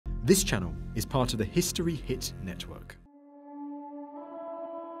This channel is part of the History Hit network.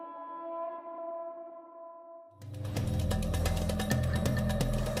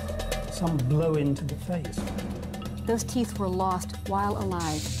 Some blow into the face. Those teeth were lost while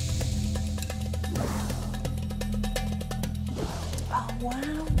alive. Oh,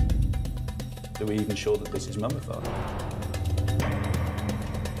 wow. Are we even sure that this is mummified?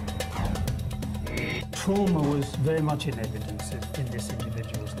 Trauma was very much in evidence in this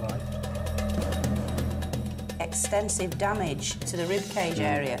individual's life. Extensive damage to the rib cage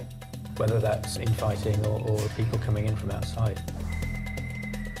area. Whether that's infighting or people coming in from outside.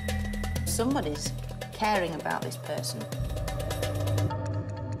 Somebody's caring about this person.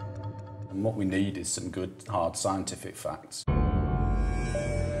 And what we need is some good, hard scientific facts.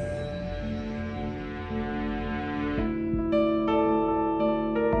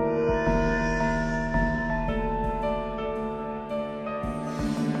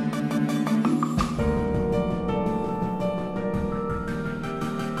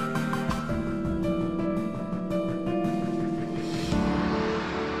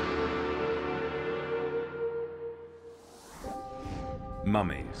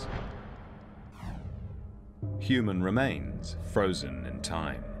 Mummies. Human remains frozen in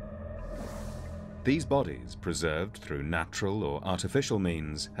time. These bodies, preserved through natural or artificial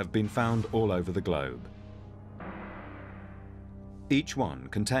means, have been found all over the globe. Each one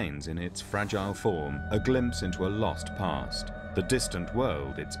contains in its fragile form a glimpse into a lost past, the distant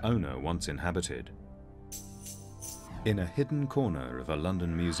world its owner once inhabited. In a hidden corner of a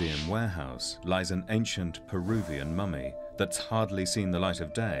London museum warehouse lies an ancient Peruvian mummy that's hardly seen the light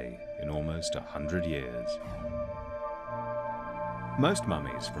of day in almost 100 years. Most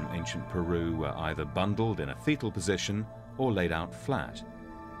mummies from ancient Peru were either bundled in a fetal position or laid out flat.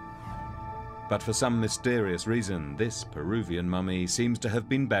 But for some mysterious reason, this Peruvian mummy seems to have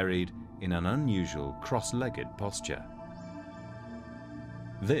been buried in an unusual cross-legged posture.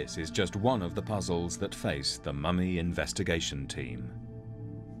 This is just one of the puzzles that face the mummy investigation team.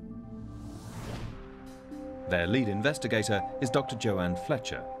 Their lead investigator is Dr. Joann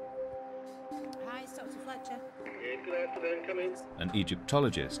Fletcher. Hi, it's Dr. Fletcher. Good afternoon, come in. An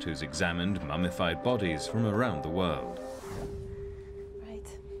Egyptologist who's examined mummified bodies from around the world. Right.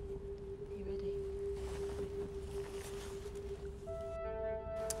 Are you ready?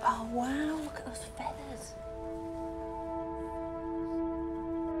 Oh, wow, look at those feathers.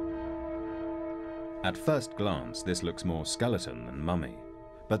 At first glance, this looks more skeleton than mummy.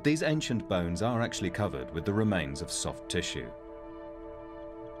 But these ancient bones are actually covered with the remains of soft tissue.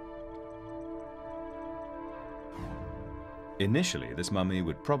 Initially, this mummy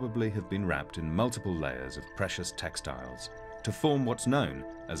would probably have been wrapped in multiple layers of precious textiles to form what's known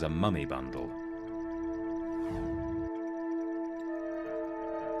as a mummy bundle.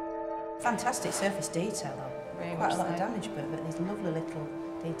 Fantastic surface detail, though. Quite a lot of damage, but these lovely little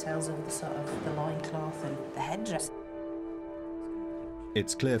details of the sort of the loincloth and the headdress.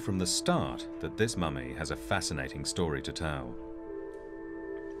 It's clear from the start that this mummy has a fascinating story to tell.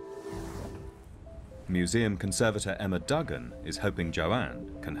 Museum conservator Emma Duggan is hoping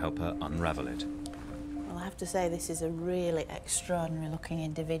Joann can help her unravel it. Well, I have to say this is a really extraordinary looking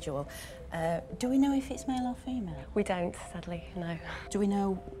individual. Do we know if it's male or female? We don't, sadly, no. Do we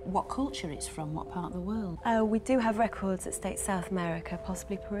know what culture it's from, what part of the world? We do have records that state South America,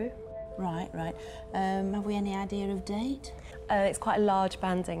 possibly Peru. Right, right. Have we any idea of date? It's quite a large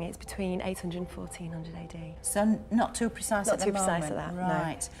banding. It's between 800 and 1400 AD. So not too precise at the moment? Not too precise at that,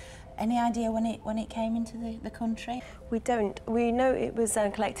 right. No. Any idea when it came into the country? We don't. We know it was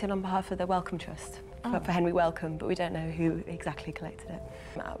collected on behalf of the Wellcome Trust for Henry Wellcome, but we don't know who exactly collected it.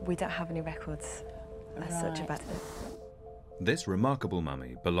 We don't have any records as such about it. This remarkable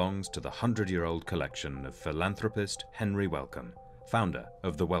mummy belongs to the 100-year-old collection of philanthropist Henry Wellcome, founder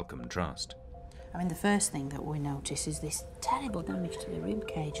of the Wellcome Trust. I mean, the first thing that we notice is this terrible damage to the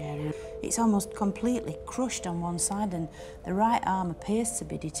ribcage area. It's almost completely crushed on one side and the right arm appears to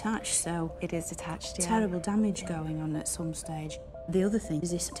be detached, so... It is detached, yeah. Terrible damage going on at some stage. The other thing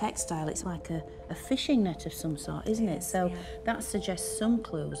is this textile. It's like a fishing net of some sort, isn't it? So yeah. That suggests some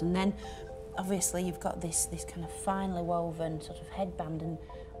clues. And then, obviously, you've got this kind of finely woven sort of headband and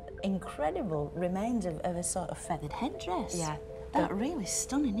incredible remains of a sort of feathered headdress. Yeah. That's really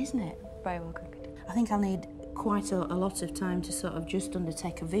stunning, isn't it? Very well good. I think I'll need quite a lot of time to sort of just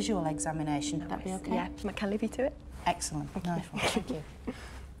undertake a visual examination. Would that be okay? Yeah, I can leave you to it. Excellent. Nice one. Thank you.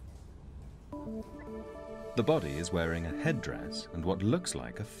 The body is wearing a headdress and what looks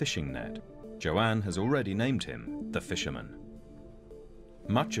like a fishing net. Joann has already named him the Fisherman.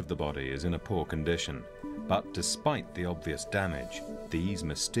 Much of the body is in a poor condition, but despite the obvious damage, these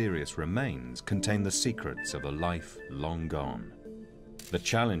mysterious remains contain the secrets of a life long gone. The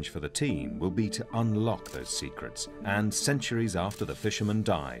challenge for the team will be to unlock those secrets and, centuries after the fisherman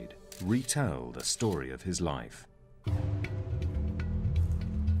died, retell the story of his life.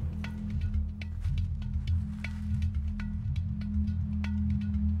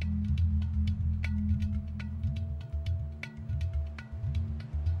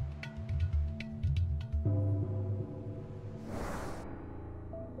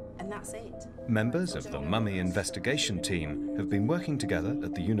 That's it. Members of the mummy investigation team have been working together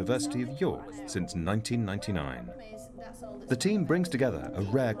at the University of York since 1999. The team brings together a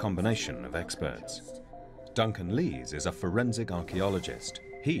rare combination of experts. Duncan Lees is a forensic archaeologist.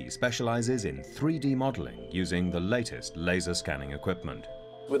 He specialises in 3D modelling using the latest laser scanning equipment.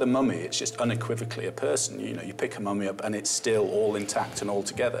 With a mummy, it's just unequivocally a person. You know, you pick a mummy up and it's still all intact and all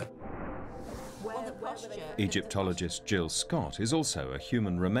together. Egyptologist Jill Scott is also a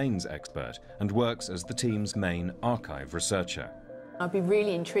human remains expert and works as the team's main archive researcher. I'd be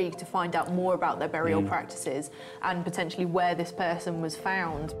really intrigued to find out more about their burial practices and potentially where this person was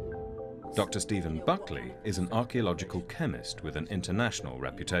found. Dr. Stephen Buckley is an archaeological chemist with an international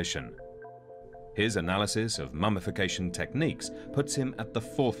reputation. His analysis of mummification techniques puts him at the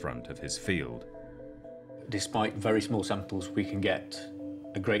forefront of his field. Despite very small samples, we can get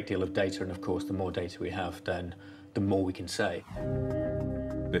a great deal of data, and of course the more data we have, then the more we can say.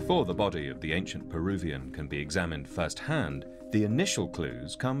 Before the body of the ancient Peruvian can be examined firsthand, the initial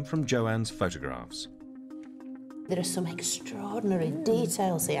clues come from Joann's photographs. There are some extraordinary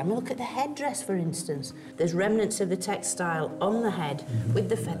details here. I mean, look at the headdress, for instance. There's remnants of the textile on the head with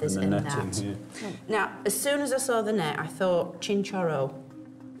the feathers and that. Now, as soon as I saw the net, I thought chinchorro.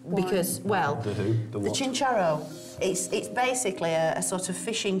 Because, well, the chinchorro, it's basically a sort of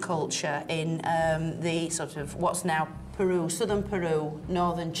fishing culture in the sort of what's now Peru, southern Peru,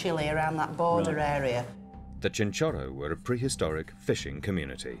 northern Chile, around that border area. The chinchorro were a prehistoric fishing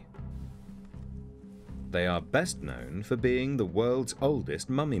community. They are best known for being the world's oldest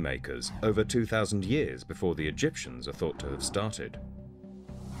mummy makers, over 2,000 years before the Egyptians are thought to have started.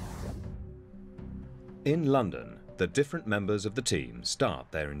 In London, the different members of the team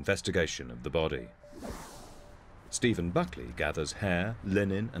start their investigation of the body. Stephen Buckley gathers hair,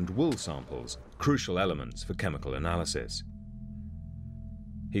 linen and wool samples, crucial elements for chemical analysis.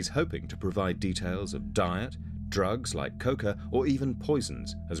 He's hoping to provide details of diet, drugs like coca or even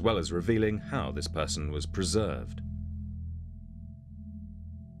poisons, as well as revealing how this person was preserved.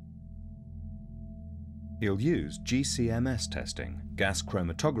 He'll use GCMS testing, gas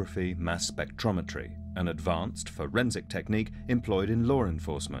chromatography, mass spectrometry, an advanced forensic technique employed in law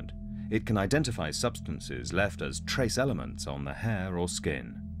enforcement. It can identify substances left as trace elements on the hair or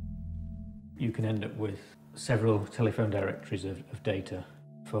skin. You can end up with several telephone directories of data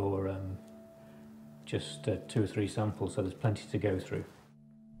for just 2 or 3 samples, so there's plenty to go through.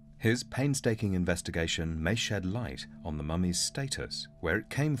 His painstaking investigation may shed light on the mummy's status, where it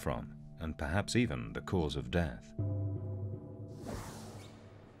came from, and perhaps even the cause of death.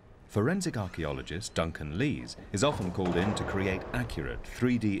 Forensic archaeologist Duncan Lees is often called in to create accurate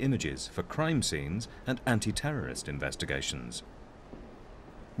 3D images for crime scenes and anti-terrorist investigations.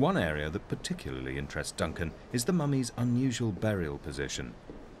 One area that particularly interests Duncan is the mummy's unusual burial position.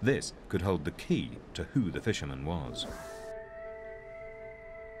 This could hold the key to who the fisherman was.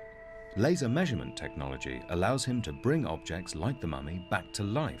 Laser measurement technology allows him to bring objects like the mummy back to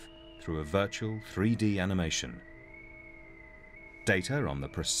life through a virtual 3D animation. Data on the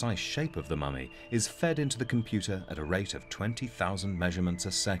precise shape of the mummy is fed into the computer at a rate of 20,000 measurements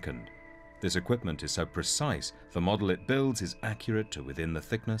a second. This equipment is so precise, the model it builds is accurate to within the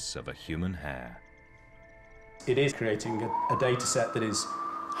thickness of a human hair. It is creating a data set that is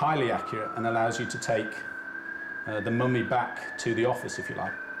highly accurate and allows you to take the mummy back to the office, if you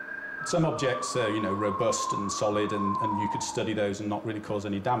like. Some objects are, robust and solid, and you could study those and not really cause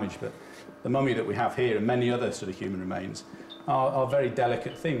any damage, but the mummy that we have here and many other sort of human remains are very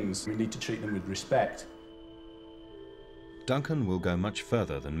delicate things. We need to treat them with respect. Duncan will go much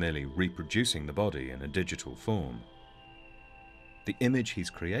further than merely reproducing the body in a digital form. The image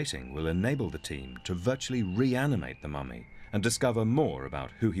he's creating will enable the team to virtually reanimate the mummy and discover more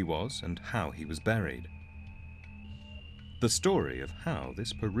about who he was and how he was buried. The story of how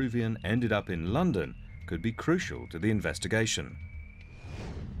this Peruvian ended up in London could be crucial to the investigation.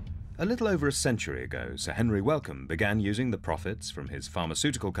 A little over a century ago, Sir Henry Wellcome began using the profits from his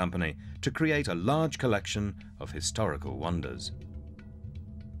pharmaceutical company to create a large collection of historical wonders.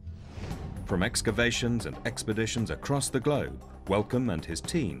 From excavations and expeditions across the globe, Wellcome and his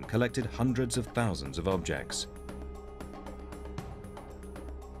team collected hundreds of thousands of objects.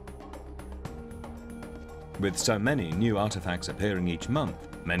 With so many new artifacts appearing each month,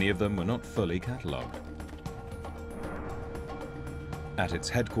 many of them were not fully catalogued. At its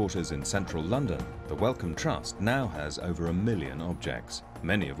headquarters in central London, the Wellcome Trust now has over 1 million objects,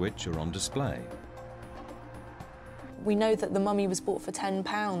 many of which are on display. We know that the mummy was bought for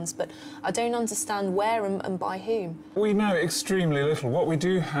 £10, but I don't understand where and by whom. We know extremely little. What we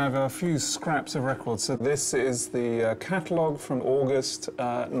do have are a few scraps of records. So this is the catalogue from August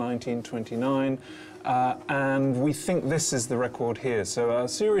 1929, and we think this is the record here. So a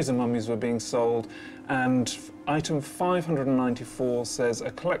series of mummies were being sold, and item 594 says a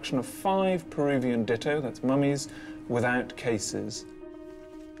collection of 5 Peruvian ditto, that's mummies, without cases.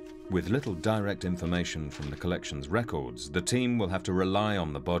 With little direct information from the collection's records, the team will have to rely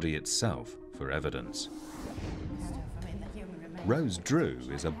on the body itself for evidence. Rose Drew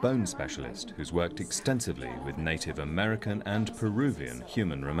is a bone specialist who's worked extensively with Native American and Peruvian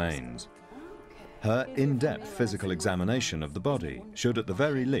human remains. Her in-depth physical examination of the body should at the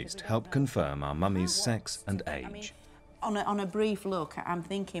very least help confirm our mummy's sex and age. On a brief look, I'm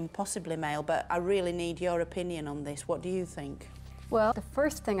thinking possibly male, but I really need your opinion on this. What do you think? Well, the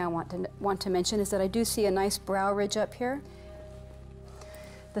first thing I want to mention is that I do see a nice brow ridge up here.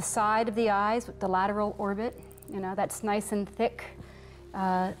 The side of the eyes, the lateral orbit, you know, that's nice and thick.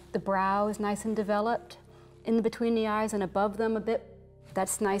 The brow is nice and developed. In between the eyes and above them a bit,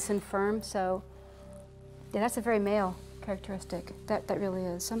 that's nice and firm. So, yeah, that's a very male characteristic. That really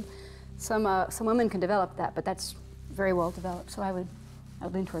is. Some women can develop that, but that's very well developed. So I would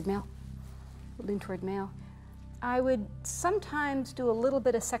lean toward male. I would lean toward male. I would sometimes do a little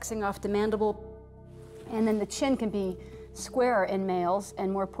bit of sexing off the mandible, and then the chin can be squarer in males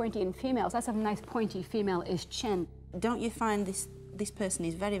and more pointy in females. That's a nice pointy female-ish chin. Don't you find this person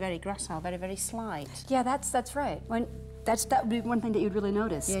is very, very gracile, very, very slight? Yeah, that's right. That would be one thing that you'd really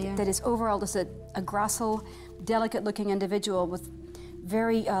notice. Yeah. That is overall just a gracile, delicate-looking individual with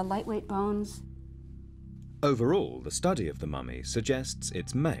very lightweight bones. Overall, the study of the mummy suggests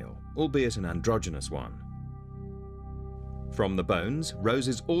it's male, albeit an androgynous one. From the bones, Rose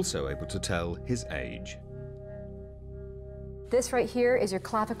is also able to tell his age. This right here is your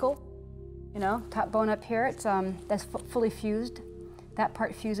clavicle, you know, top bone up here. It's that's fully fused. That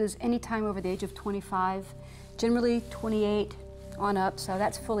part fuses any time over the age of 25, generally 28 on up, so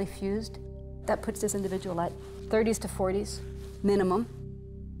that's fully fused. That puts this individual at 30s to 40s, minimum.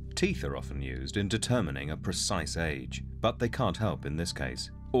 Teeth are often used in determining a precise age, but they can't help in this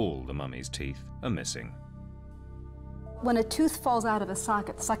case. All the mummy's teeth are missing. When a tooth falls out of a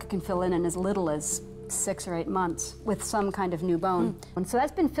socket, the socket can fill in as little as 6 or 8 months with some kind of new bone. And so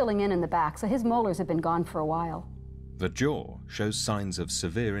that's been filling in the back, so his molars have been gone for a while. The jaw shows signs of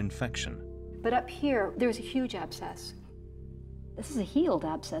severe infection. But up here, there's a huge abscess. This is a healed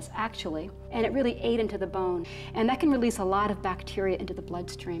abscess, actually, and it really ate into the bone. And that can release a lot of bacteria into the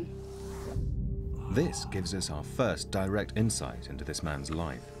bloodstream. This gives us our first direct insight into this man's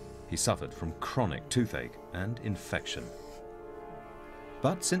life. He suffered from chronic toothache and infection.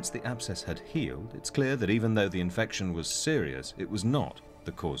 But since the abscess had healed, it's clear that even though the infection was serious, it was not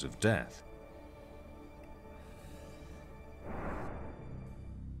the cause of death.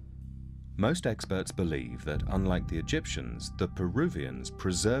 Most experts believe that, unlike the Egyptians, the Peruvians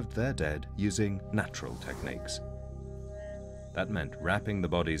preserved their dead using natural techniques. That meant wrapping the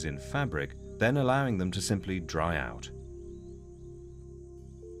bodies in fabric, then allowing them to simply dry out.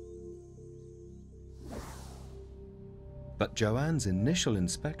 But Joann's initial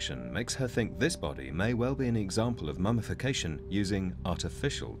inspection makes her think this body may well be an example of mummification using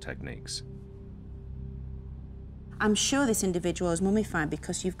artificial techniques. I'm sure this individual is mummified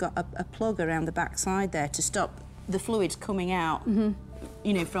because you've got a plug around the backside there to stop the fluids coming out,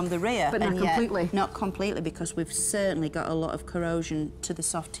 you know, from the rear. But not completely. Not completely, because we've certainly got a lot of corrosion to the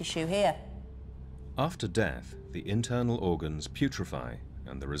soft tissue here. After death, the internal organs putrefy,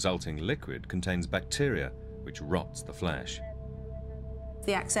 and the resulting liquid contains bacteria, which rots the flesh.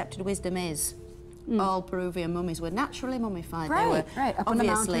 The accepted wisdom is all Peruvian mummies were naturally mummified. Right, they were right, up on the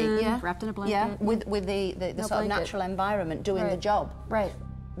mountain, wrapped in a blanket. Yeah, with the sort blanket. of natural environment doing the job. Right.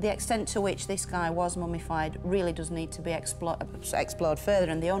 The extent to which this guy was mummified really does need to be explored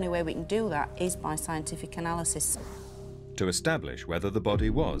further, and the only way we can do that is by scientific analysis. To establish whether the body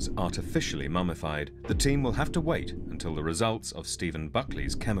was artificially mummified, the team will have to wait until the results of Stephen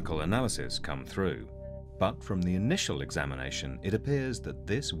Buckley's chemical analysis come through. But from the initial examination, it appears that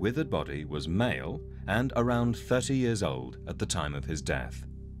this withered body was male and around 30 years old at the time of his death.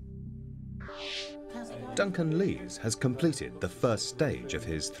 How's it going? Duncan Lees has completed the first stage of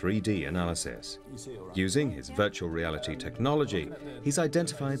his 3D analysis. Using his virtual reality technology, he's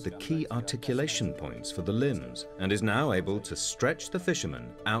identified the key articulation points for the limbs and is now able to stretch the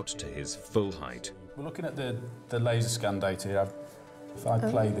fisherman out to his full height. We're looking at the laser scan data here. If I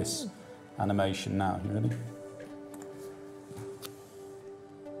play this animation now, you ready?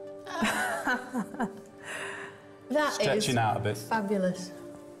 That Stretching out a bit. Fabulous.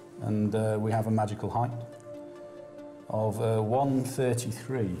 And we have a magical height of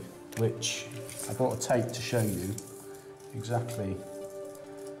 133, which I brought a tape to show you exactly.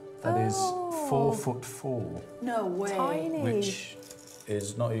 That is 4'4". No way. Tiny. Which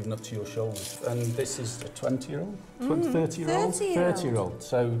is not even up to your shoulders. And this is a 20-year-old, 30-year-old, 30-year-old,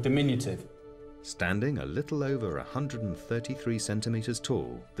 so diminutive. Standing a little over 133 centimetres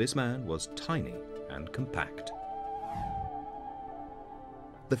tall, this man was tiny and compact.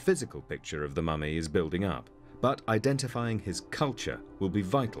 The physical picture of the mummy is building up, but identifying his culture will be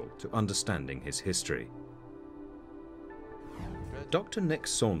vital to understanding his history. Dr. Nick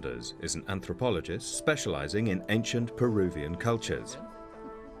Saunders is an anthropologist specialising in ancient Peruvian cultures.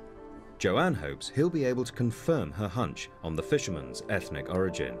 Joann hopes he'll be able to confirm her hunch on the fisherman's ethnic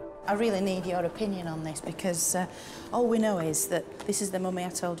origin. I really need your opinion on this because all we know is that this is the mummy I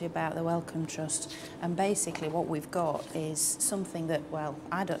told you about, the Wellcome Trust, and basically what we've got is something that, well,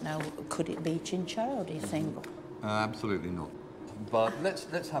 I don't know, could it be Chinchorro, do you think? Absolutely not. But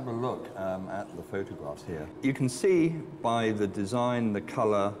let's have a look at the photographs here. You can see by the design, the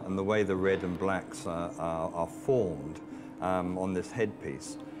colour and the way the red and blacks are formed on this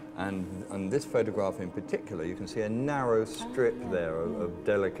headpiece. And this photograph in particular, you can see a narrow strip there of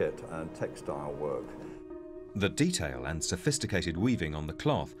delicate textile work. The detail and sophisticated weaving on the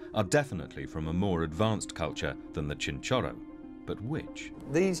cloth are definitely from a more advanced culture than the Chinchorro. But which?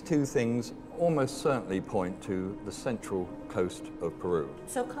 These two things almost certainly point to the central coast of Peru.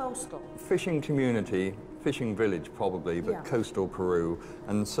 So coastal? Fishing community, fishing village probably, but coastal Peru,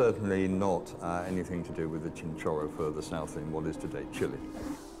 and certainly not anything to do with the Chinchorro further south in what is today Chile.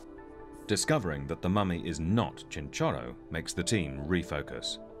 Discovering that the mummy is not Chinchorro makes the team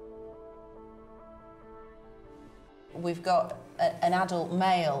refocus. We've got an adult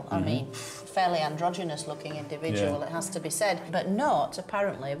male, I mean, fairly androgynous looking individual, it has to be said, but not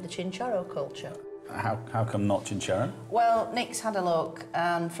apparently of the Chinchorro culture. How come not Chinchorro? Well, Nick's had a look,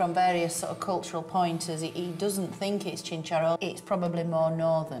 and from various sort of cultural pointers, he doesn't think it's Chinchorro. It's probably more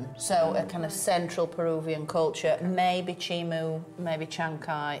northern, so a kind of central Peruvian culture, maybe Chimu, maybe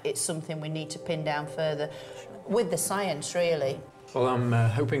Chancay. It's something we need to pin down further with the science, really. Well, I'm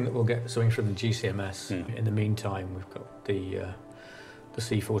hoping that we'll get something from the GCMS. In the meantime, we've got the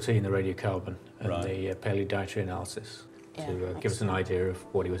C14, the radiocarbon, and the paleodietary analysis. To give us an idea of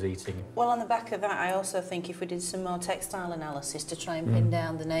what he was eating. Well, on the back of that, I also think if we did some more textile analysis to try and pin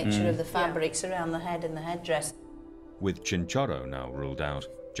down the nature of the fabrics around the head and the headdress. With Chinchorro now ruled out,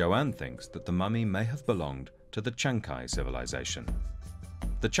 Joann thinks that the mummy may have belonged to the Chancay civilization.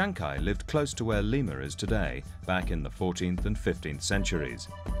 The Chancay lived close to where Lima is today, back in the 14th and 15th centuries.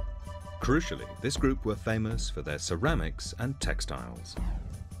 Crucially, this group were famous for their ceramics and textiles.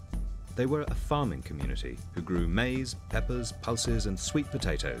 They were a farming community who grew maize, peppers, pulses and sweet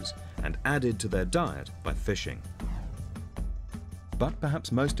potatoes and added to their diet by fishing. But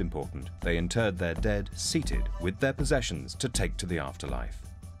perhaps most important, they interred their dead seated with their possessions to take to the afterlife.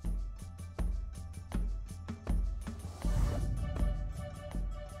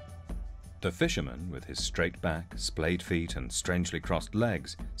 The fisherman, with his straight back, splayed feet and strangely crossed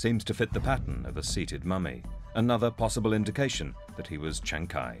legs, seems to fit the pattern of a seated mummy, another possible indication that he was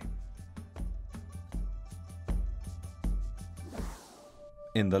Chancay.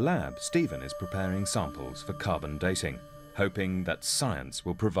 In the lab, Stephen is preparing samples for carbon dating, hoping that science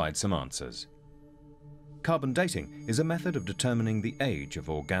will provide some answers. Carbon dating is a method of determining the age of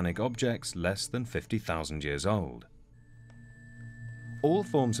organic objects less than 50,000 years old. All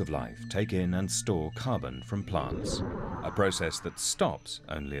forms of life take in and store carbon from plants, a process that stops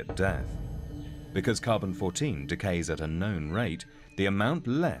only at death. Because carbon-14 decays at a known rate, the amount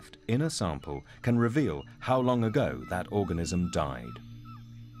left in a sample can reveal how long ago that organism died.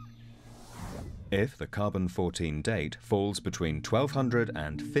 If the carbon-14 date falls between 1200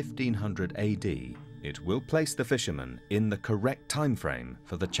 and 1500 AD, it will place the fisherman in the correct time frame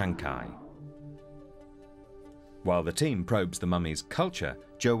for the Chancay. While the team probes the mummy's culture,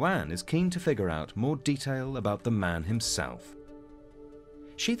 Joann is keen to figure out more detail about the man himself.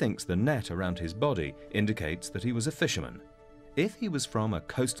 She thinks the net around his body indicates that he was a fisherman. If he was from a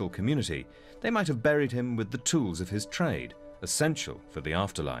coastal community, they might have buried him with the tools of his trade, essential for the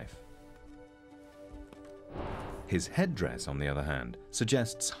afterlife. His headdress, on the other hand,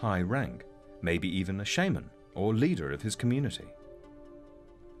 suggests high rank, maybe even a shaman or leader of his community.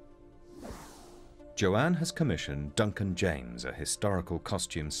 Joann has commissioned Duncan James, a historical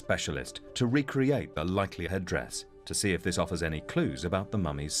costume specialist, to recreate the likely headdress to see if this offers any clues about the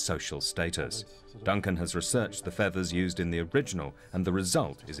mummy's social status. Duncan has researched the feathers used in the original, and the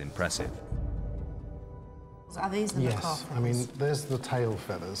result is impressive. Are these the macaw feathers? I mean, there's the tail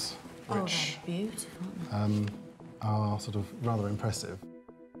feathers, which are sort of rather impressive.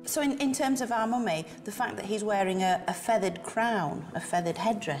 So in terms of our mummy, the fact that he's wearing a feathered crown, a feathered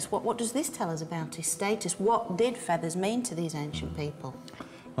headdress, what does this tell us about his status? What did feathers mean to these ancient people?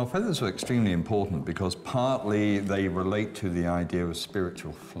 Well, feathers are extremely important because partly they relate to the idea of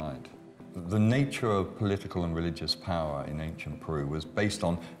spiritual flight. The nature of political and religious power in ancient Peru was based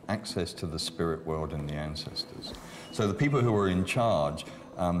on access to the spirit world and the ancestors. So the people who were in charge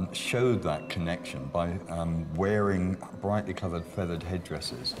showed that connection by wearing brightly coloured feathered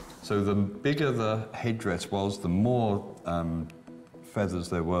headdresses. So the bigger the headdress was, the more feathers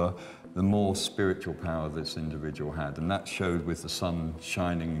there were, the more spiritual power this individual had, and that showed with the sun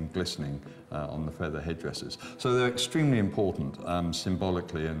shining and glistening on the feather headdresses. So they're extremely important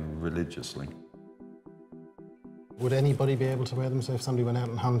symbolically and religiously. Would anybody be able to wear them? So if somebody went out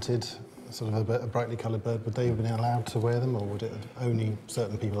and hunted sort of a brightly coloured bird, would they have been allowed to wear them, or would it only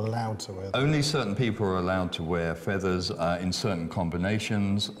certain people allowed to wear them? Only certain people are allowed to wear feathers in certain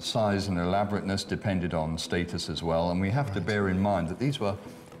combinations. Size and elaborateness depended on status as well, and we have to bear in mind that these were,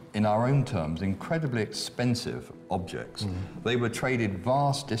 in our own terms, incredibly expensive objects. They were traded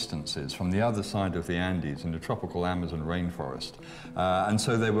vast distances from the other side of the Andes in the tropical Amazon rainforest. And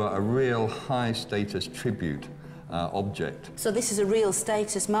so they were a real high-status tribute object. So this is a real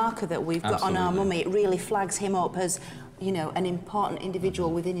status marker that we've got on our mummy. It really flags him up as, you know, an important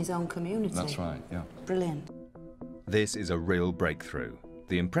individual within his own community. That's right, yeah. Brilliant. This is a real breakthrough.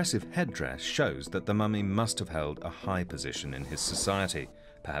 The impressive headdress shows that the mummy must have held a high position in his society.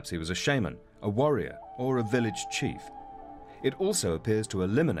 Perhaps he was a shaman, a warrior, or a village chief. It also appears to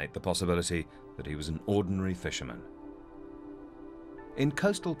eliminate the possibility that he was an ordinary fisherman. In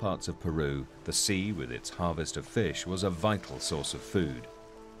coastal parts of Peru, the sea with its harvest of fish was a vital source of food.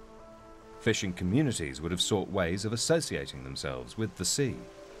 Fishing communities would have sought ways of associating themselves with the sea.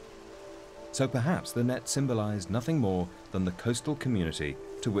 So perhaps the net symbolized nothing more than the coastal community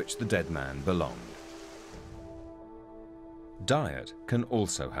to which the dead man belonged. Diet can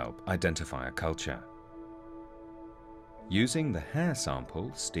also help identify a culture. Using the hair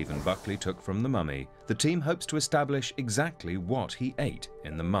sample Stephen Buckley took from the mummy, the team hopes to establish exactly what he ate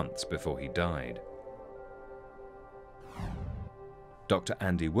in the months before he died. Dr.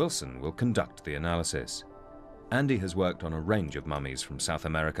 Andy Wilson will conduct the analysis. Andy has worked on a range of mummies from South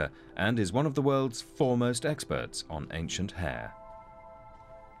America and is one of the world's foremost experts on ancient hair.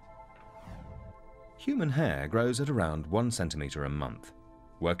 Human hair grows at around 1 centimetre a month.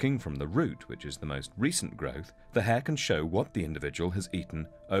 Working from the root, which is the most recent growth, the hair can show what the individual has eaten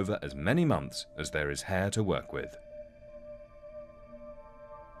over as many months as there is hair to work with.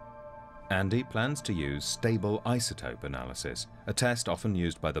 Andy plans to use stable isotope analysis, a test often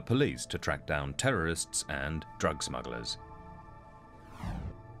used by the police to track down terrorists and drug smugglers.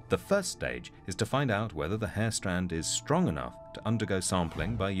 The first stage is to find out whether the hair strand is strong enough to undergo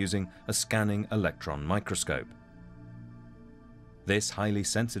sampling by using a scanning electron microscope. This highly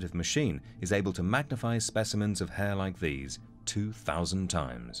sensitive machine is able to magnify specimens of hair like these 2,000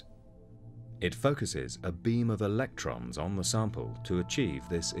 times. It focuses a beam of electrons on the sample to achieve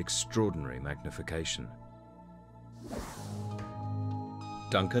this extraordinary magnification.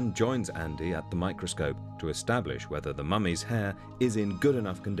 Duncan joins Andy at the microscope to establish whether the mummy's hair is in good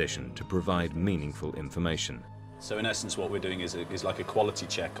enough condition to provide meaningful information. So in essence what we're doing is like a quality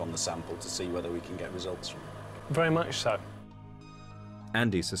check on the sample to see whether we can get results from it. Very much so.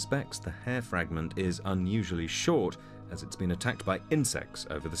 Andy suspects the hair fragment is unusually short as it's been attacked by insects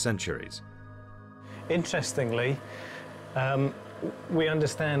over the centuries. Interestingly, we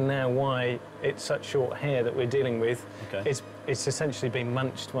understand now why it's such short hair that we're dealing with. Okay. It's essentially been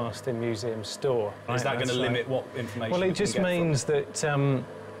munched whilst in museum store. Is that going to limit what information Well, we it just can get means that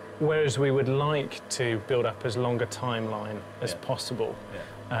whereas we would like to build up as long a timeline as possible,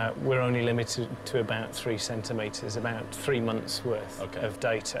 we're only limited to about 3 centimetres, about 3 months' worth of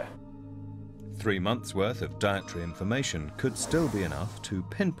data. 3 months' worth of dietary information could still be enough to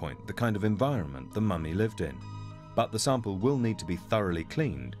pinpoint the kind of environment the mummy lived in. But the sample will need to be thoroughly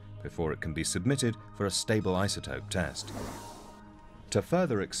cleaned before it can be submitted for a stable isotope test. To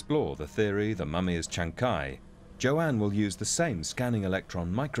further explore the theory the mummy is Chankay, Joann will use the same scanning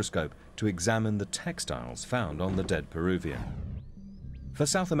electron microscope to examine the textiles found on the dead Peruvian. For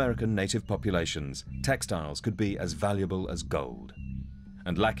South American native populations, textiles could be as valuable as gold.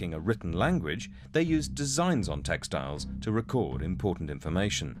 And lacking a written language, they used designs on textiles to record important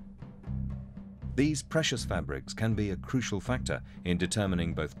information. These precious fabrics can be a crucial factor in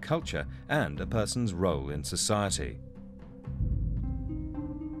determining both culture and a person's role in society.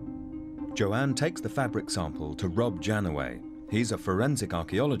 Joann takes the fabric sample to Rob Janaway. He's a forensic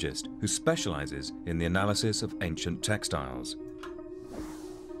archaeologist who specializes in the analysis of ancient textiles.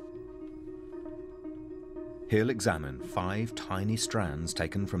 He'll examine 5 tiny strands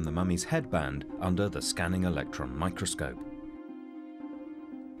taken from the mummy's headband under the scanning electron microscope.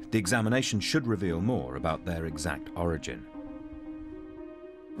 The examination should reveal more about their exact origin.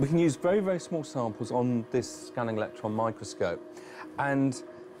 We can use very, very small samples on this scanning electron microscope, and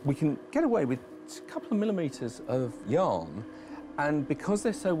we can get away with a couple of millimeters of yarn, and because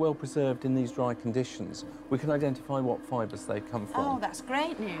they're so well preserved in these dry conditions, we can identify what fibres they come from. Oh, that's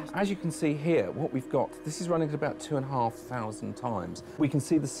great news. As you can see here, what we've got, this is running at about 2,500 times. We can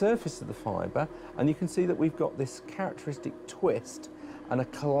see the surface of the fibre, and you can see that we've got this characteristic twist and a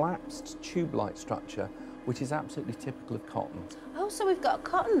collapsed tube-like structure, which is absolutely typical of cotton. Oh, so we've got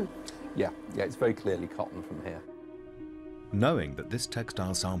cotton. Yeah, it's very clearly cotton from here. Knowing that this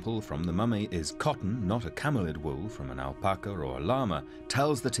textile sample from the mummy is cotton, not a camelid wool from an alpaca or a llama,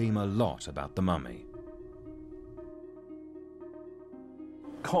 tells the team a lot about the mummy.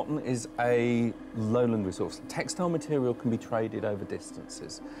 Cotton is a lowland resource. Textile material can be traded over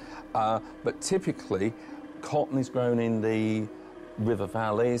distances, but typically cotton is grown in the river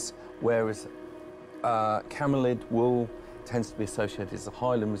valleys, whereas camelid wool tends to be associated as a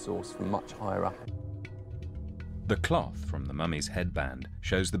highland resource from much higher up. The cloth from the mummy's headband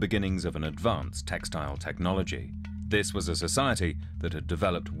shows the beginnings of an advanced textile technology. This was a society that had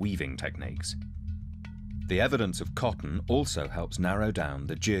developed weaving techniques. The evidence of cotton also helps narrow down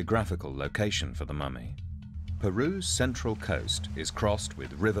the geographical location for the mummy. Peru's central coast is crossed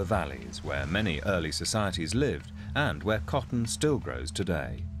with river valleys where many early societies lived and where cotton still grows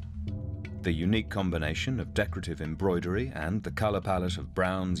today. The unique combination of decorative embroidery and the colour palette of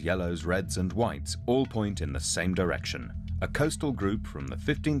browns, yellows, reds and whites all point in the same direction. A coastal group from the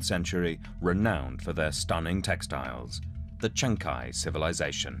 15th century renowned for their stunning textiles, the Chankay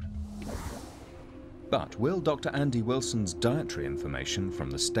civilization. But will Dr. Andy Wilson's dietary information from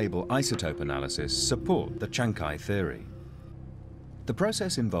the stable isotope analysis support the Chankay theory? The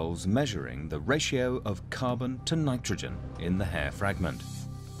process involves measuring the ratio of carbon to nitrogen in the hair fragment.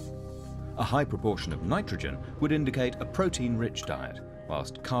 A high proportion of nitrogen would indicate a protein-rich diet,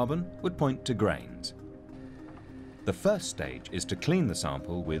 whilst carbon would point to grains. The first stage is to clean the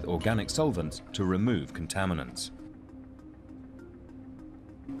sample with organic solvents to remove contaminants.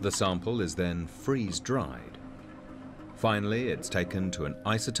 The sample is then freeze-dried. Finally, it's taken to an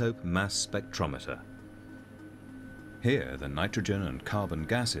isotope mass spectrometer. Here, the nitrogen and carbon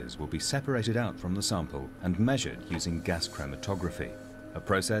gases will be separated out from the sample and measured using gas chromatography, a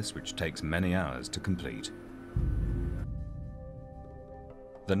process which takes many hours to complete.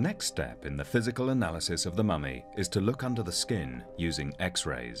 The next step in the physical analysis of the mummy is to look under the skin using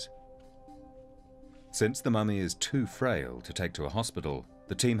X-rays. Since the mummy is too frail to take to a hospital,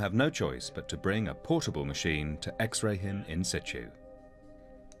 the team have no choice but to bring a portable machine to X-ray him in situ.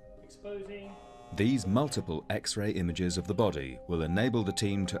 Exposing. These multiple X-ray images of the body will enable the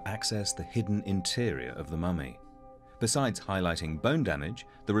team to access the hidden interior of the mummy. Besides highlighting bone damage,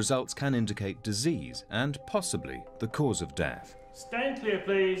 the results can indicate disease and possibly the cause of death. Stand clear,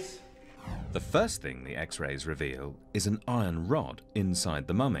 please. The first thing the X-rays reveal is an iron rod inside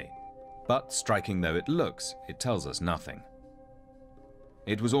the mummy. But striking though it looks, it tells us nothing.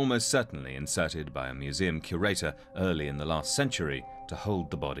 It was almost certainly inserted by a museum curator early in the last century to hold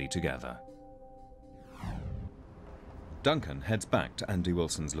the body together. Duncan heads back to Andy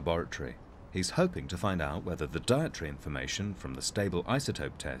Wilson's laboratory. He's hoping to find out whether the dietary information from the stable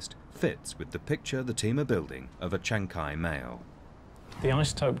isotope test fits with the picture the team are building of a Chankay male. The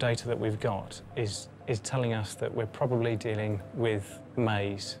isotope data that we've got is telling us that we're probably dealing with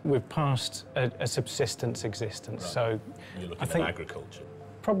maize. We've passed a subsistence existence, right. So you're looking I think at agriculture.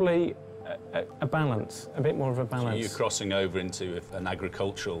 Probably a balance, a bit more of a balance. So you're crossing over into an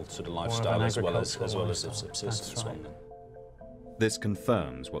agricultural sort of lifestyle as well as a subsistence one. This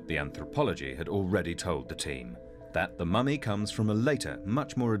confirms what the anthropology had already told the team, that the mummy comes from a later,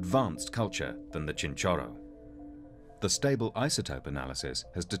 much more advanced culture than the Chinchorro. The stable isotope analysis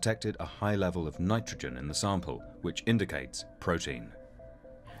has detected a high level of nitrogen in the sample, which indicates protein.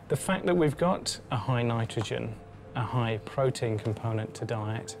 The fact that we've got a high nitrogen a high protein component to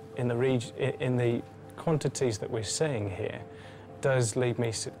diet in the quantities that we're seeing here does lead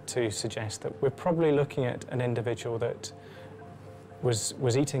me to suggest that we're probably looking at an individual that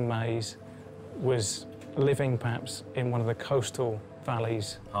was eating maize, was living perhaps in one of the coastal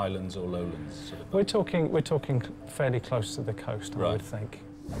valleys. Highlands or lowlands? Sort of. We're talking fairly close to the coast, I would think.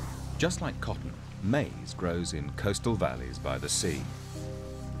 Just like cotton, maize grows in coastal valleys by the sea.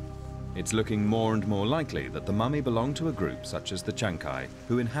 It's looking more and more likely that the mummy belonged to a group such as the Chankay,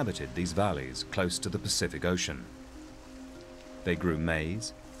 who inhabited these valleys close to the Pacific Ocean. They grew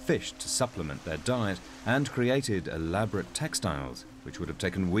maize, fish to supplement their diet, and created elaborate textiles, which would have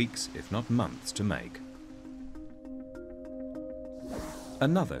taken weeks, if not months, to make.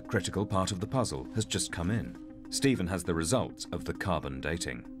 Another critical part of the puzzle has just come in. Stephen has the results of the carbon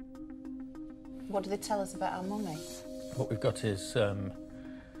dating. What do they tell us about our mummy? What we've got is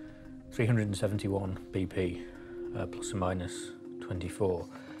 371 BP, plus or minus 24.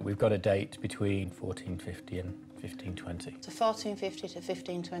 We've got a date between 1450 and 1520. So 1450 to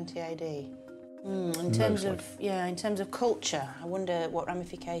 1520 AD. In terms of culture, I wonder what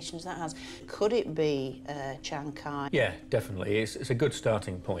ramifications that has. Could it be Chankay? Yeah, definitely. It's a good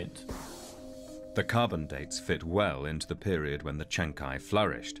starting point. The carbon dates fit well into the period when the Chankay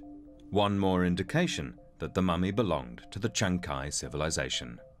flourished. One more indication that the mummy belonged to the Chankay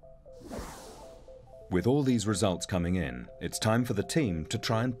civilization. With all these results coming in, it's time for the team to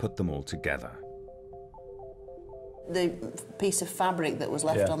try and put them all together. The piece of fabric that was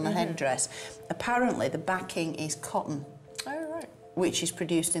left on the headdress, apparently the backing is cotton. Oh, right. Which is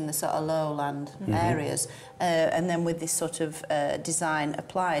produced in the sort of lowland areas, and then with this sort of design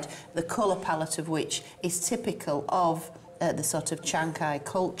applied, the colour palette of which is typical of the sort of Chankay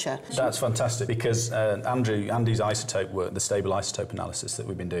culture. That's fantastic because Andy's isotope work, the stable isotope analysis that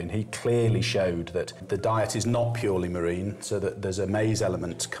we've been doing, he clearly showed that the diet is not purely marine, so that there's a maize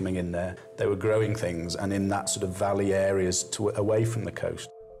element coming in there. They were growing things and in that sort of valley areas away from the coast.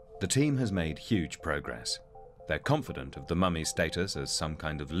 The team has made huge progress. They're confident of the mummy's status as some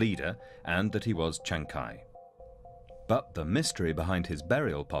kind of leader and that he was Chankay. But the mystery behind his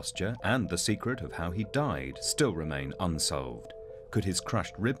burial posture and the secret of how he died still remain unsolved. Could his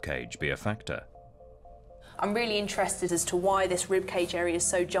crushed ribcage be a factor? I'm really interested as to why this ribcage area is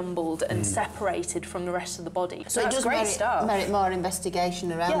so jumbled and separated from the rest of the body. So it does merit more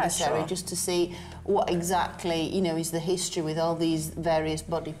investigation around this area, just to see what exactly, you know, is the history with all these various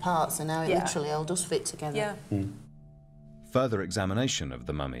body parts and how it literally all does fit together. Further examination of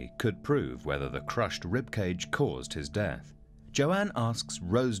the mummy could prove whether the crushed ribcage caused his death. Joann asks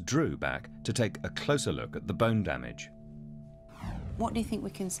Rose Drew back to take a closer look at the bone damage. What do you think we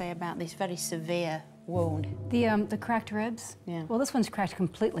can say about this very severe wound? The cracked ribs? Yeah. Well, this one's cracked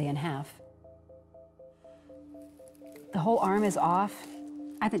completely in half. The whole arm is off.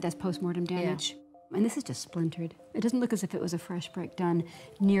 I think that's post-mortem damage. And this is just splintered. It doesn't look as if it was a fresh break done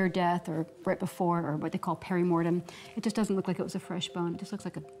near death or right before, or what they call perimortem. It just doesn't look like it was a fresh bone. It just looks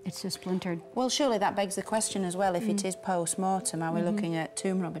like it's just splintered. Well, surely that begs the question as well, if it is post-mortem, are we looking at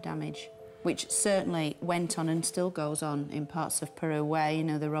tomb robber damage? Which certainly went on and still goes on in parts of Peru where, you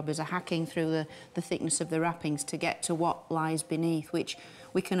know, the robbers are hacking through the thickness of the wrappings to get to what lies beneath, which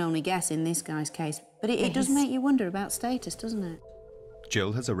we can only guess in this guy's case. But it does make you wonder about status, doesn't it?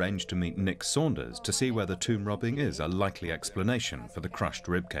 Jill has arranged to meet Nick Saunders to see whether tomb robbing is a likely explanation for the crushed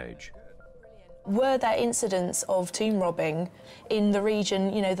ribcage. Were there incidents of tomb robbing in the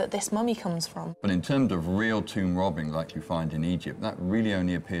region, you know, that this mummy comes from? But in terms of real tomb robbing like you find in Egypt, that really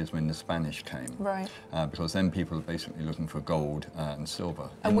only appears when the Spanish came. Right. Because then people are basically looking for gold and silver.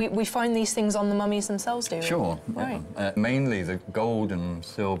 And we find these things on the mummies themselves, do we? Sure. Right. Yeah. Mainly the gold and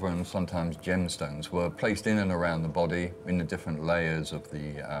silver and sometimes gemstones were placed in and around the body in the different layers of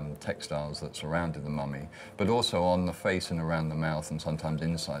the textiles that surrounded the mummy, but also on the face and around the mouth and sometimes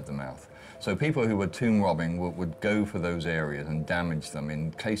inside the mouth. So people who were tomb robbing would go for those areas and damage them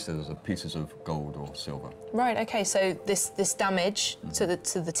in cases of pieces of gold or silver. Right, OK, so this damage to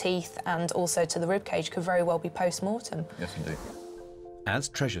the teeth and also to the ribcage could very well be post-mortem. Yes, indeed. As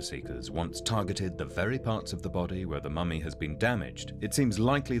treasure seekers once targeted the very parts of the body where the mummy has been damaged, it seems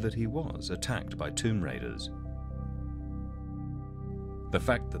likely that he was attacked by tomb raiders. The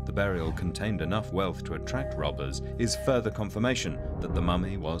fact that the burial contained enough wealth to attract robbers is further confirmation that the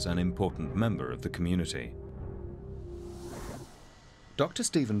mummy was an important member of the community. Dr.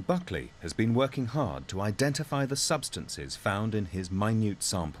 Stephen Buckley has been working hard to identify the substances found in his minute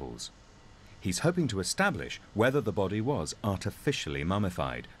samples. He's hoping to establish whether the body was artificially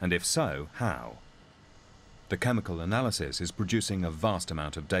mummified, and if so, how. The chemical analysis is producing a vast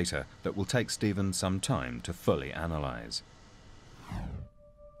amount of data that will take Stephen some time to fully analyse.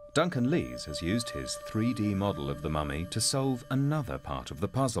 Duncan Lees has used his 3D model of the mummy to solve another part of the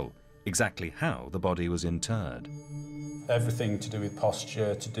puzzle, exactly how the body was interred. Everything to do with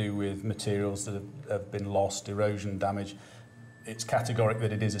posture, to do with materials that have been lost, erosion, damage. It's categoric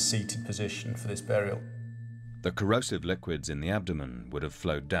that it is a seated position for this burial. The corrosive liquids in the abdomen would have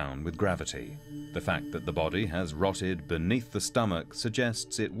flowed down with gravity. The fact that the body has rotted beneath the stomach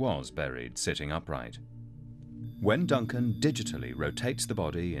suggests it was buried sitting upright. When Duncan digitally rotates the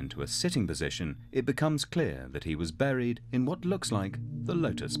body into a sitting position, it becomes clear that he was buried in what looks like the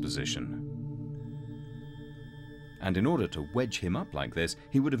lotus position. And in order to wedge him up like this,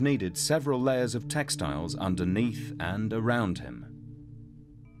 he would have needed several layers of textiles underneath and around him.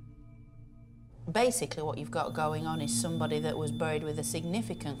 Basically what you've got going on is somebody that was buried with a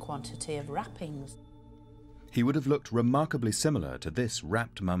significant quantity of wrappings. He would have looked remarkably similar to this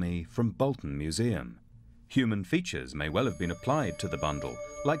wrapped mummy from Bolton Museum. Human features may well have been applied to the bundle,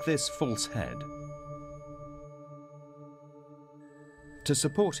 like this false head. To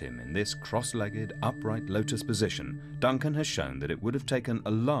support him in this cross-legged, upright lotus position, Duncan has shown that it would have taken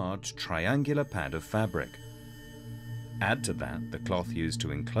a large triangular pad of fabric. Add to that the cloth used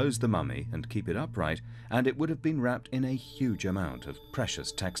to enclose the mummy and keep it upright, and it would have been wrapped in a huge amount of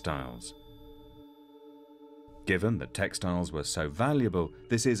precious textiles. Given that textiles were so valuable,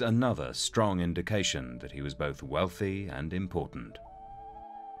 this is another strong indication that he was both wealthy and important.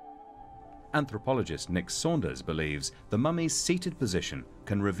 Anthropologist Nick Saunders believes the mummy's seated position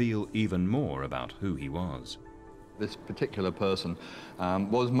can reveal even more about who he was. This particular person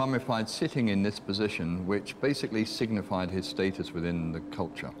was mummified sitting in this position, which basically signified his status within the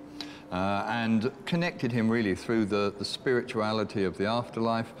culture and connected him really through the spirituality of the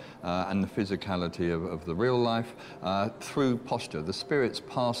afterlife and the physicality of the real life through posture. The spirits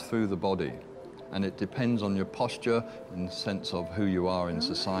pass through the body, and it depends on your posture in the sense of who you are in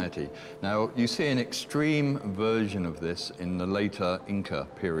society. Now, you see an extreme version of this in the later Inca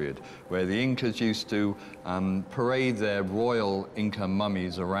period, where the Incas used to parade their royal Inca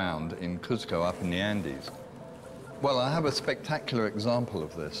mummies around in Cuzco up in the Andes. Well, I have a spectacular example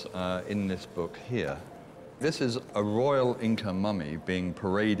of this in this book here. This is a royal Inca mummy being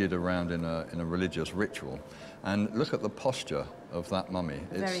paraded around in a religious ritual. And look at the posture of that mummy.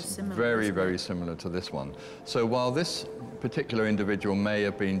 It's very similar to this one. So while this particular individual may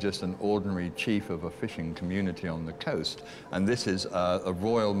have been just an ordinary chief of a fishing community on the coast, and this is a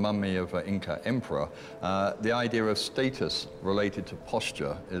royal mummy of an Inca emperor, the idea of status related to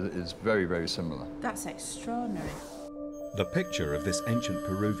posture is very similar. That's extraordinary. The picture of this ancient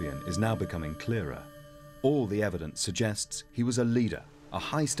Peruvian is now becoming clearer. All the evidence suggests he was a leader, a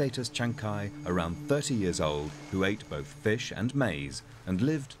high-status Chankay around 30 years old who ate both fish and maize and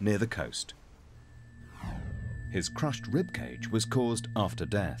lived near the coast. His crushed ribcage was caused after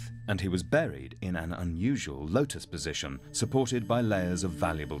death, and he was buried in an unusual lotus position supported by layers of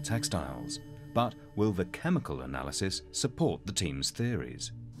valuable textiles. But will the chemical analysis support the team's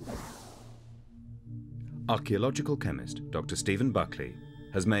theories? Archaeological chemist Dr. Stephen Buckley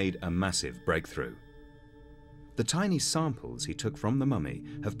has made a massive breakthrough. The tiny samples he took from the mummy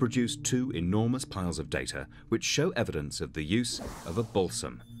have produced two enormous piles of data which show evidence of the use of a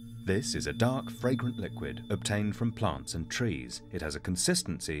balsam. This is a dark, fragrant liquid obtained from plants and trees. It has a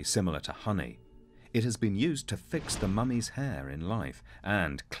consistency similar to honey. It has been used to fix the mummy's hair in life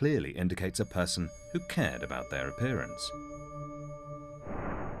and clearly indicates a person who cared about their appearance.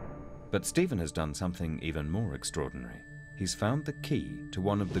 But Stephen has done something even more extraordinary. He's found the key to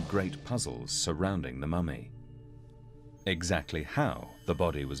one of the great puzzles surrounding the mummy. Exactly how the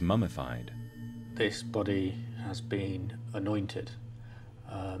body was mummified. This body has been anointed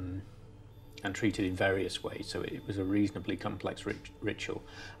and treated in various ways, so it was a reasonably complex ritual.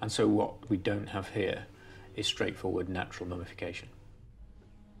 And so what we don't have here is straightforward natural mummification.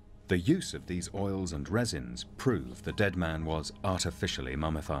 The use of these oils and resins prove the dead man was artificially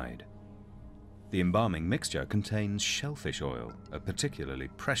mummified. The embalming mixture contains shellfish oil, a particularly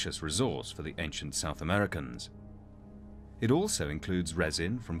precious resource for the ancient South Americans. It also includes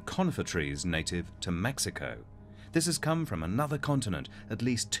resin from conifer trees native to Mexico. This has come from another continent, at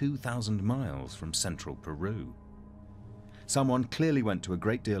least 2,000 miles from central Peru. Someone clearly went to a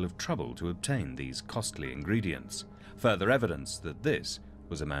great deal of trouble to obtain these costly ingredients, further evidence that this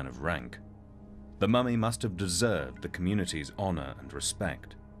was a man of rank. The mummy must have deserved the community's honor and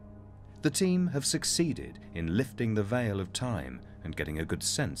respect. The team have succeeded in lifting the veil of time and getting a good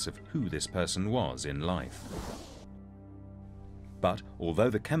sense of who this person was in life. But although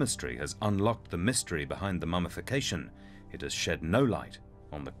the chemistry has unlocked the mystery behind the mummification, it has shed no light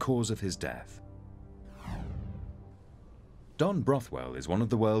on the cause of his death. Don Brothwell is one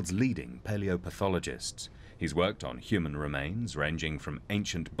of the world's leading paleopathologists. He's worked on human remains ranging from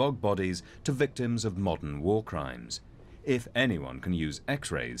ancient bog bodies to victims of modern war crimes. If anyone can use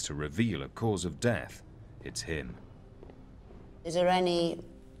X-rays to reveal a cause of death, it's him. Is there any,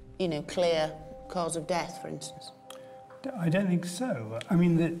 clear cause of death, for instance? I don't think so. I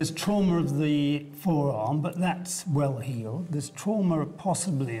mean, there's trauma of the forearm, but that's well healed. There's trauma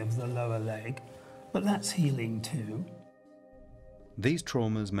possibly of the lower leg, but that's healing too. These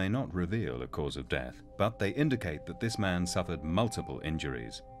traumas may not reveal a cause of death, but they indicate that this man suffered multiple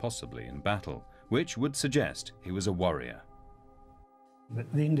injuries, possibly in battle, which would suggest he was a warrior.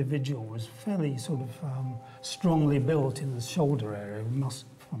 But the individual was fairly sort of strongly built in the shoulder area,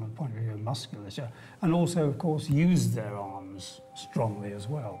 from a point of view of musculature, and also, of course, used their arms strongly as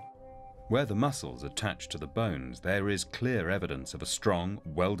well. Where the muscles attach to the bones, there is clear evidence of a strong,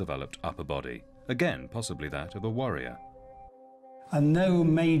 well-developed upper body, again possibly that of a warrior. And no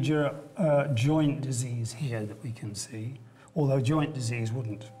major joint disease here that we can see, although joint disease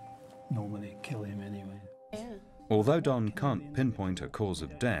wouldn't normally kill him anyway. Although Don can't pinpoint a cause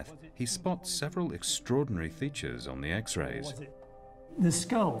of death, he spots several extraordinary features on the X-rays. The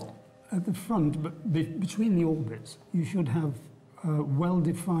skull at the front, but between the orbits, you should have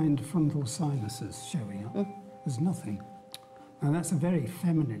well-defined frontal sinuses showing up. There's nothing. And that's a very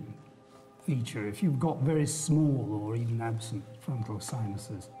feminine feature if you've got very small or even absent frontal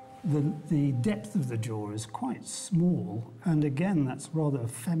sinuses. The depth of the jaw is quite small, and again, that's rather a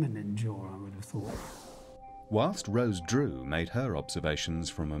feminine jaw, I would have thought. Whilst Rose Drew made her observations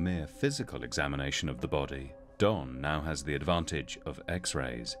from a mere physical examination of the body, Don now has the advantage of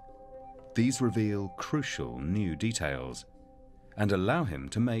X-rays. These reveal crucial new details and allow him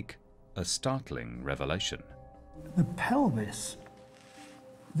to make a startling revelation. The pelvis,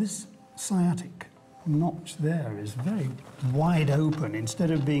 this sciatic notch there is very wide open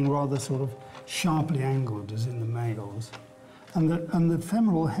instead of being rather sort of sharply angled as in the males. And the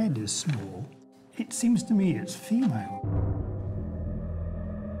femoral head is small. It seems to me it's female.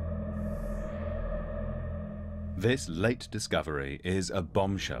 This late discovery is a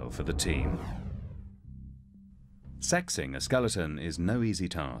bombshell for the team. Sexing a skeleton is no easy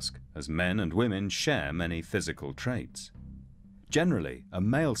task, as men and women share many physical traits. Generally, a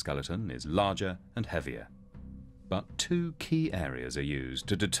male skeleton is larger and heavier. But two key areas are used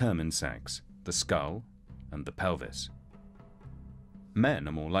to determine sex: the skull and the pelvis. Men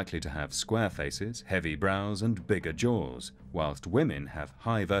are more likely to have square faces, heavy brows and bigger jaws, whilst women have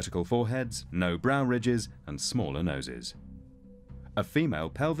high vertical foreheads, no brow ridges and smaller noses. A female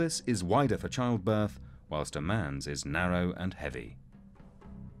pelvis is wider for childbirth, whilst a man's is narrow and heavy.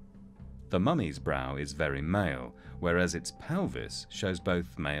 The mummy's brow is very male, whereas its pelvis shows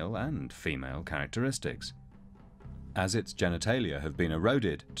both male and female characteristics. As its genitalia have been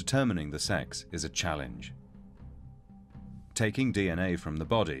eroded, determining the sex is a challenge. Taking DNA from the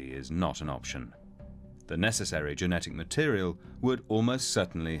body is not an option. The necessary genetic material would almost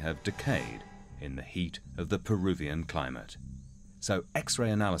certainly have decayed in the heat of the Peruvian climate. So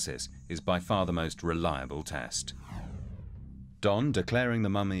X-ray analysis is by far the most reliable test. Don declaring the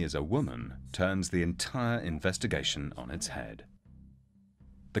mummy as a woman turns the entire investigation on its head.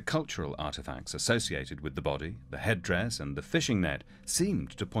 The cultural artifacts associated with the body, the headdress and the fishing net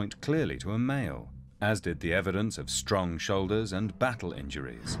seemed to point clearly to a male, as did the evidence of strong shoulders and battle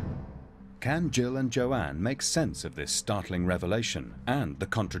injuries. Can Jill and Joann make sense of this startling revelation and the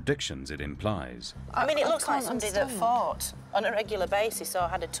contradictions it implies? I mean, it looks like somebody that fought on a regular basis or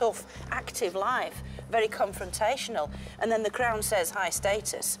had a tough, active life, very confrontational. And then the crown says high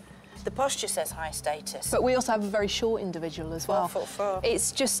status. The posture says high status. But we also have a very short individual as well. 4'4".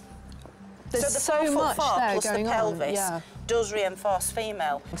 It's just, there's so the 4'4" much there plus going the pelvis on. Yeah. does reinforce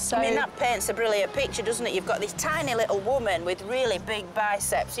female. So, I mean, that paints a brilliant picture, doesn't it? You've got this tiny little woman with really big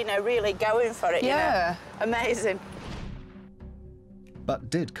biceps, you know, really going for it, yeah. You know? Amazing. But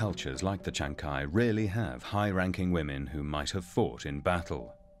did cultures like the Chankay really have high-ranking women who might have fought in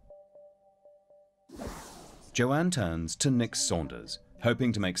battle? Joann turns to Nick Saunders,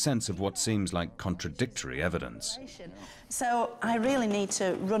 hoping to make sense of what seems like contradictory evidence. So I really need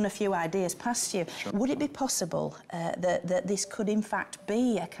to run a few ideas past you. Sure. Would it be possible that this could in fact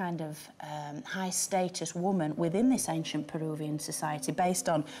be a kind of high-status woman within this ancient Peruvian society based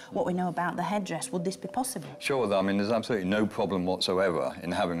on what we know about the headdress? Would this be possible? Sure, I mean, there's absolutely no problem whatsoever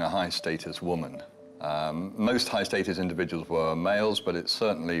in having a high-status woman Most high-status individuals were males, but it's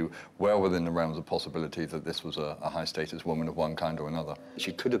certainly well within the realms of possibility that this was a high-status woman of one kind or another.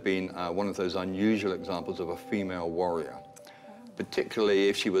 She could have been one of those unusual examples of a female warrior, particularly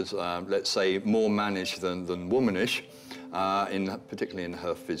if she was, let's say, more mannish than womanish, particularly in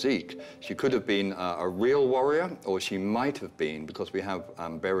her physique. She could have been a real warrior, or she might have been, because we have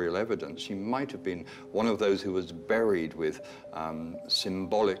burial evidence, she might have been one of those who was buried with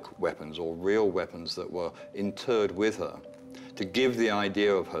symbolic weapons or real weapons that were interred with her to give the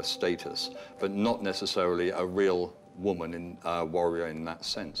idea of her status, but not necessarily a real woman, warrior in that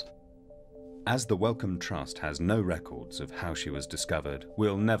sense. As the Wellcome Trust has no records of how she was discovered,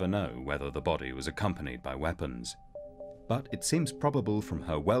 we'll never know whether the body was accompanied by weapons. But it seems probable from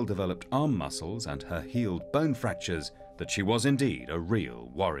her well-developed arm muscles and her healed bone fractures that she was indeed a real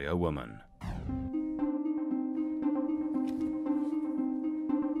warrior woman.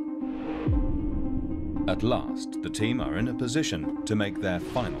 At last, the team are in a position to make their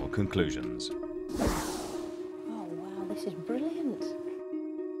final conclusions. Oh wow, this is brilliant.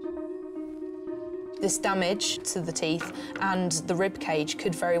 This damage to the teeth and the rib cage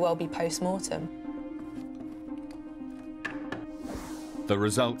could very well be post-mortem. The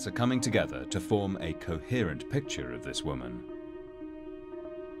results are coming together to form a coherent picture of this woman.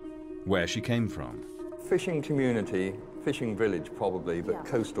 Where she came from. Fishing community, fishing village probably, but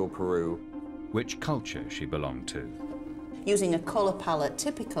coastal Peru. Which culture she belonged to. Using a colour palette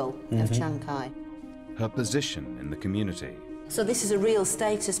typical of Chancay. Her position in the community. So this is a real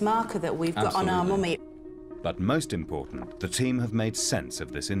status marker that we've got on our mummy. But most important, the team have made sense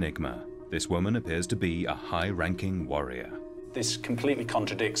of this enigma. This woman appears to be a high-ranking warrior. This completely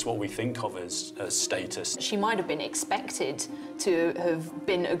contradicts what we think of as status. She might have been expected to have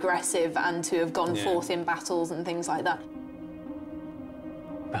been aggressive and to have gone forth in battles and things like that.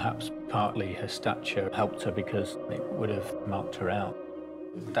 Perhaps partly her stature helped her because it would have marked her out.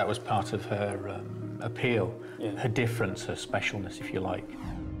 That was part of her appeal, her difference, her specialness, if you like.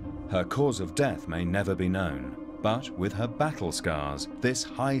 Her cause of death may never be known, but with her battle scars, this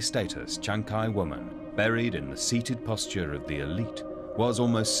high-status Chancay woman, buried in the seated posture of the elite, was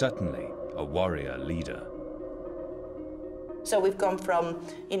almost certainly a warrior leader. So we've gone from,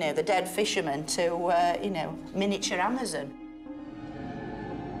 you know, the dead fisherman to, you know, miniature Amazon.